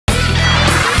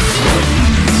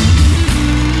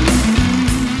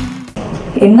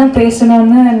என்ன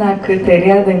பேசணும்னு எனக்கு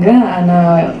தெரியாதுங்க.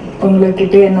 ஆனால்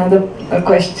உங்ககிட்ட என்னது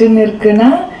கொஸ்டின் இருக்குன்னா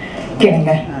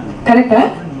கேளுங்க. கரெக்டா?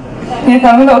 என்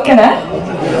தமிழ் ஓகேண்ணா?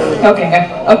 ஓகேங்க.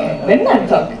 Okay, then I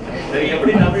talk.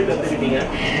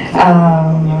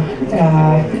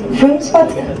 Films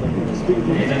பார்த்து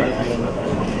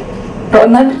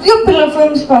நிறைய பிள்ளை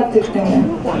ஃபிலிம்ஸ் பார்த்துருக்கேங்க.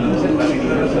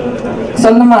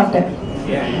 சொல்ல மாட்டேன்,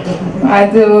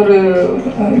 அது ஒரு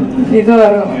இது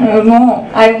வரும். No,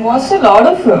 I watch a lot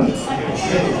of films.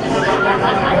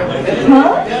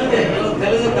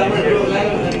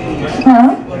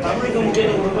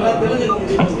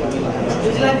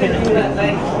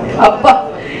 அப்பா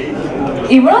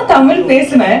இவ்வளோ தமிழ்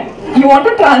பேசுனேன். You want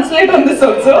to translate on this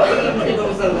also?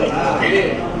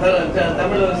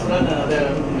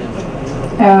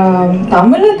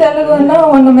 Tamil Telugu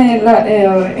ஒண்ணுமே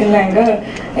இல்லைங்க.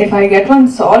 If I get one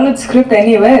solid script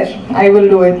anywhere, I will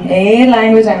do it. Any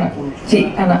language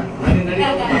ana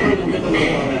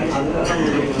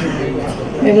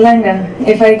இல்லைங்க.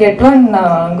 If I get one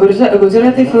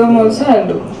Gujarati film also, I'll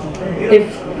do. If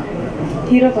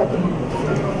hero பத்தி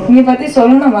நீ பத்தி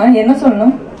சொல்லணுமா? என்ன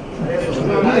சொல்லணும்?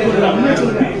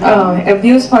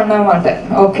 Abuse பண்ண மாட்டேன்.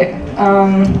 ஓகே,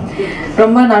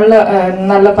 ரொம்ப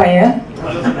நல்ல பையன்,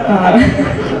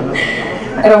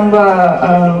 ரொம்ப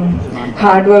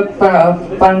ஹார்ட் ஒர்க்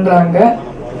பண்ணுறாங்க.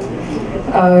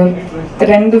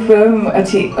 2 ஃபிலிம்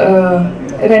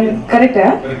கரெக்டா?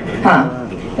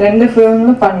 2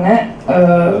 ஃபிலிம்ல பண்ணேன்.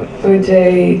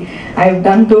 Vijay, I have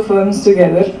done 2 films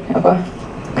together. அப்பா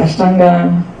கஷ்டங்க.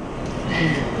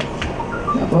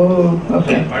 ஓ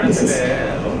ஓகே.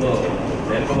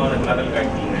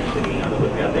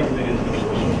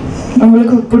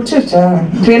 உங்களுக்கு பிடிச்சிருச்சா?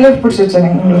 ட்ரெய்லர் பிடிச்சிருச்சா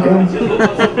உங்களுக்கு?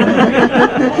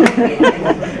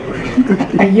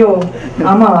 ஐயோ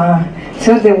ஆமாவா?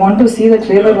 Sir, they want to see the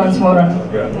trailer once more.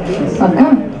 அக்கா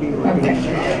ஓகே.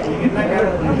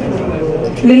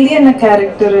 லில்லி என்ன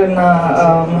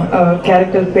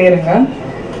கேரக்டர் பேருங்க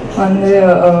வந்து,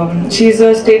 she is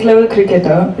a state level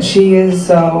cricketer. She is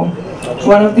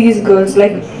one of these girls,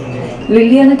 like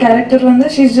Lily and a character வந்து,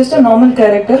 she is just a normal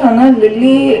character. ஆனா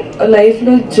Lily lifeல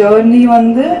journey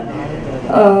வந்து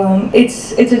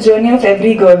it's a journey of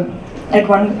every girl at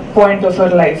one point of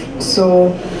her life. So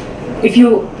if you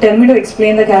tell me to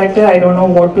explain the character, I don't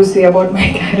know what to say about my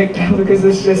character because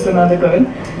it's just another girl.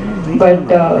 But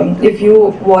if you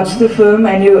watch the film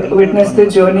and you witness the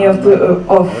journey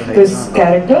of this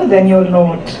character, then you'll know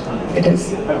what it is.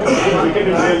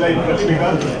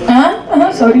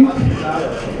 Sorry.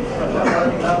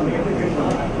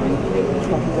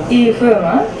 This film,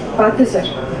 paathu sir,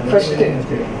 first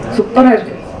super ah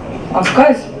irukku. Of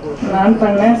course, naan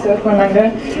panna, sir pannanga.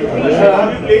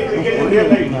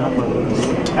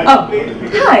 Oh,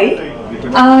 hi.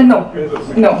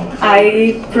 No. I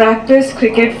practiced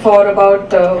cricket for about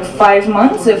 5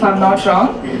 months, if I'm not wrong.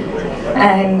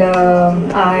 And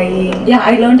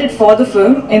I learned it for the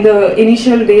film. In the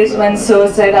initial days when Sir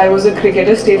said I was a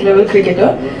cricketer, state level cricketer,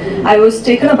 I was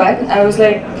taken aback. I was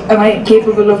like, am I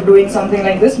capable of doing something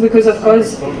like this? Because of course,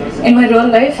 in my real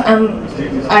life,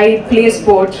 I play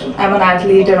sport. I'm an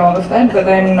athlete and all of that. But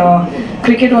then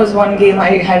cricket was one game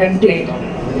I hadn't played.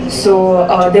 So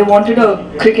they wanted a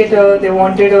cricketer, they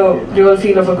wanted a real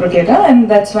feel of a cricketer, and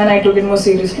that's when I took it more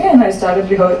seriously and I started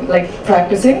like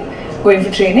practicing, going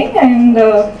for training, and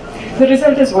the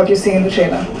result is what you see in the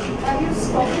trailer. Have you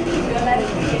spoken to real life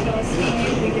cricketers, female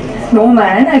cricketers? No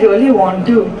man, I really want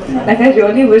to. Like I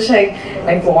really wish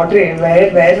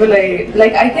where will I,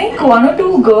 like I think 1 or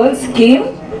 2 girls came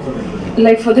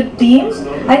like for the team.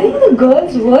 I think the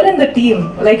girls were in the team,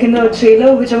 like in the trailer,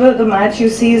 whichever the match you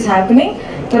see is happening,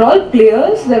 they're all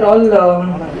players, they're all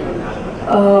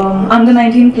under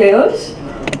 19 players,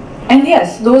 and yes,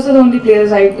 those are the only players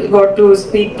I got to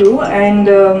speak to, and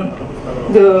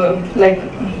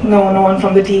no one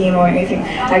from the team or anything.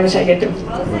 I wish I get to.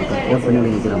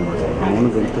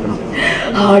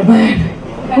 Hard man.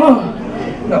 Oh,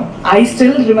 no, I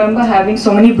still remember having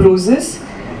so many bruises,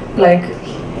 like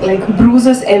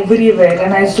bruises everywhere,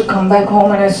 and I used to come back home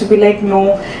and I used to be like, no,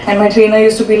 and my trainer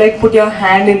used to be like, put your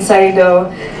hand inside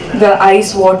the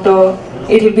ice water,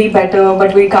 it'll be better,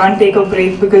 but we can't take a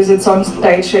break because it's on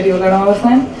tight schedule and all of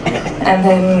that. And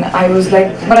then I was like,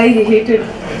 but I hated.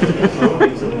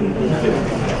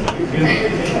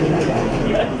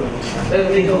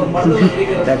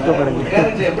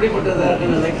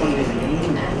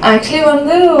 Actually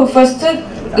first,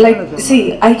 like, see,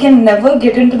 I can never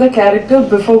get into the character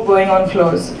before going on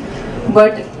floors,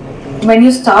 but when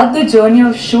you start the journey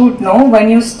of shoot, when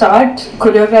you start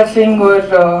choreographing or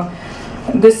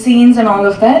the scenes and all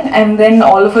of that, and then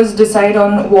all of us decide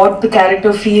on what the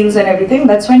character feels and everything.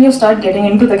 That's when you start getting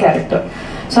into the character.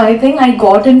 So I think I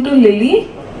got into Lily,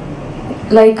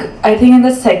 like I think in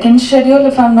the second schedule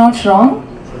if I'm not wrong,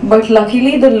 but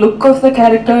luckily the look of the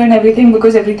character and everything,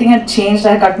 because everything had changed,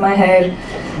 I cut my hair,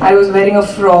 I was wearing a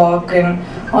frock and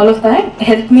all of that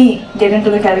helped me get into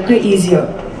the character easier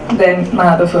than my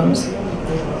other films.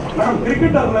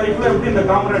 Cricketer life in the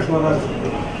Comrade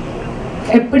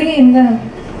எப்படி இந்த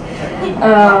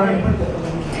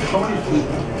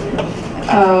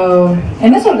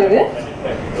என்ன சொல்றது,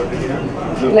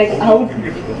 like how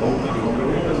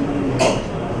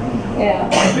yeah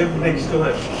live next to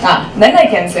her. Then I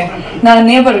can say நான்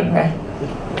neighbor இருக்கேன்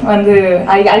வந்து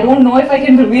I don't know if I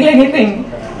can reveal anything.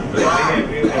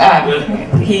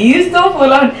 He is so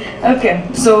full on. Okay,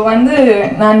 so வந்து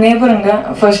நான் neighborங்க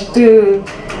first.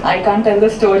 I can't tell the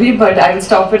story, but I will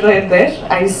stop it right there.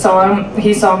 I saw him,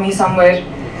 he saw me somewhere,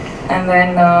 and then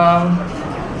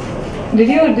did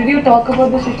you talk about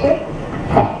the sister?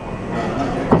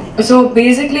 So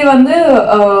basically,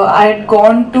 I had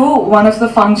gone to one of the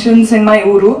functions in my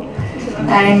uru,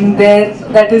 and there,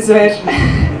 that is where.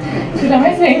 Should am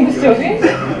I saying the story?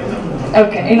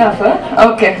 Okay, enough.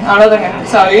 Okay,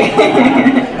 sorry.